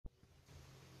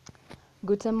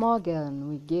Guten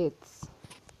Morgen, wie geht's?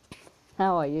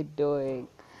 How are you doing?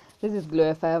 This is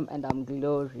Glow FM and I'm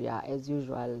Gloria as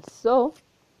usual. So,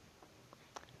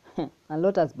 a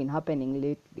lot has been happening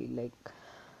lately. Like,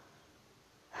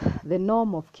 the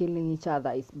norm of killing each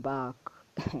other is back.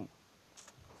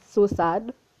 So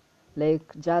sad. Like,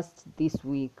 just this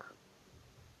week,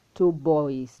 two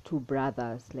boys, two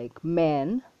brothers, like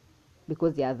men,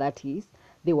 because they are that is,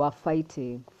 they were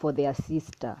fighting for their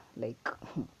sister. Like,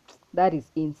 that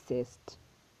is incest.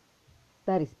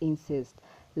 That is incest.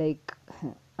 Like,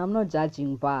 I'm not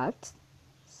judging, but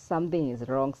something is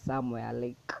wrong somewhere.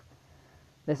 Like,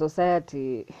 the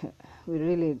society, we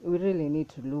really need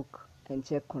to look and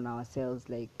check on ourselves.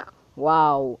 Like,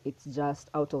 wow, it's just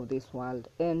out of this world,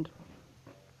 and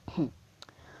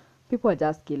people are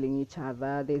just killing each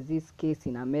other. There's this case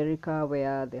in America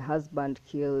where the husband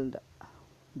killed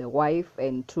the wife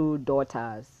and two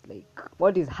daughters. Like,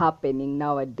 what is happening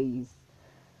nowadays?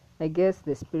 I guess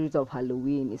the spirit of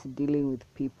Halloween is dealing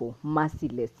with people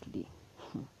mercilessly.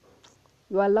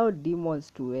 You allow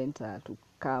demons to enter, to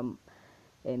come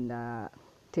and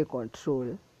take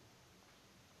control.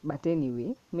 But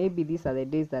anyway, maybe these are the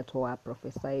days that were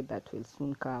prophesied that will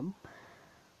soon come,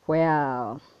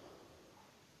 where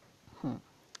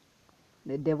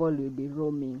the devil will be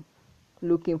roaming,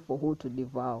 looking for who to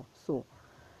devour. So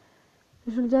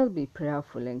you should just be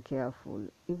prayerful and careful.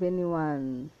 If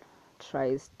anyone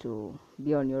tries to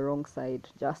be on your wrong side,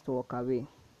 just walk away.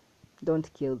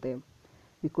 Don't kill them,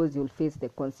 because you'll face the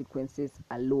consequences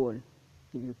alone.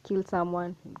 If you kill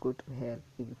someone, you'll go to hell.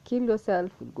 If you kill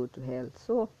yourself, you'll go to hell.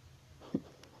 So,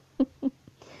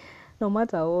 no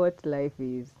matter what life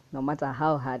is, no matter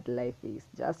how hard life is,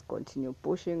 just continue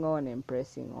pushing on and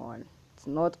pressing on. It's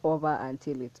not over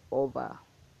until it's over.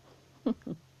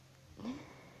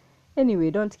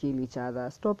 Anyway, don't kill each other.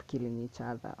 Stop killing each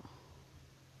other.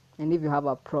 And if you have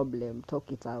a problem, talk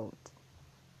it out.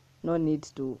 No need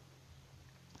to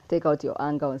take out your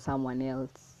anger on someone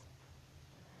else.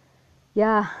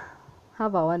 Yeah,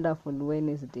 have a wonderful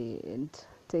Wednesday and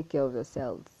take care of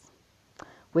yourselves.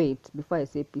 Wait, before I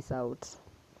say peace out,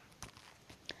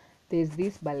 there's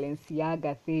this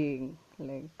Balenciaga thing.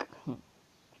 Like,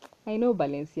 I know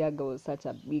Balenciaga was such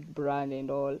a big brand and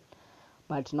all,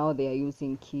 but now they are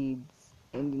using kids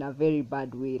and in a very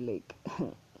bad way. Like,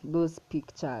 those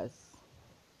pictures,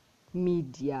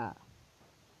 media,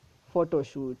 photo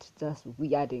shoot, just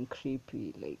weird and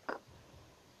creepy.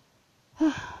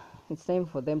 Like, it's time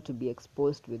for them to be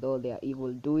exposed with all their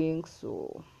evil doings,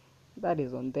 so that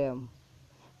is on them.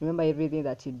 Remember, everything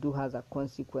that you do has a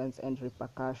consequence and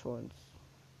repercussions.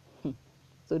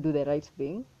 So do the right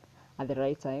thing at the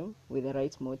right time with the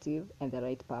right motive and the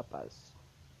right purpose.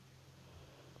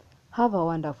 Have a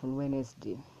wonderful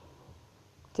Wednesday.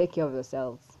 Take care of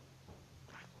yourselves.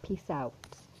 Peace out.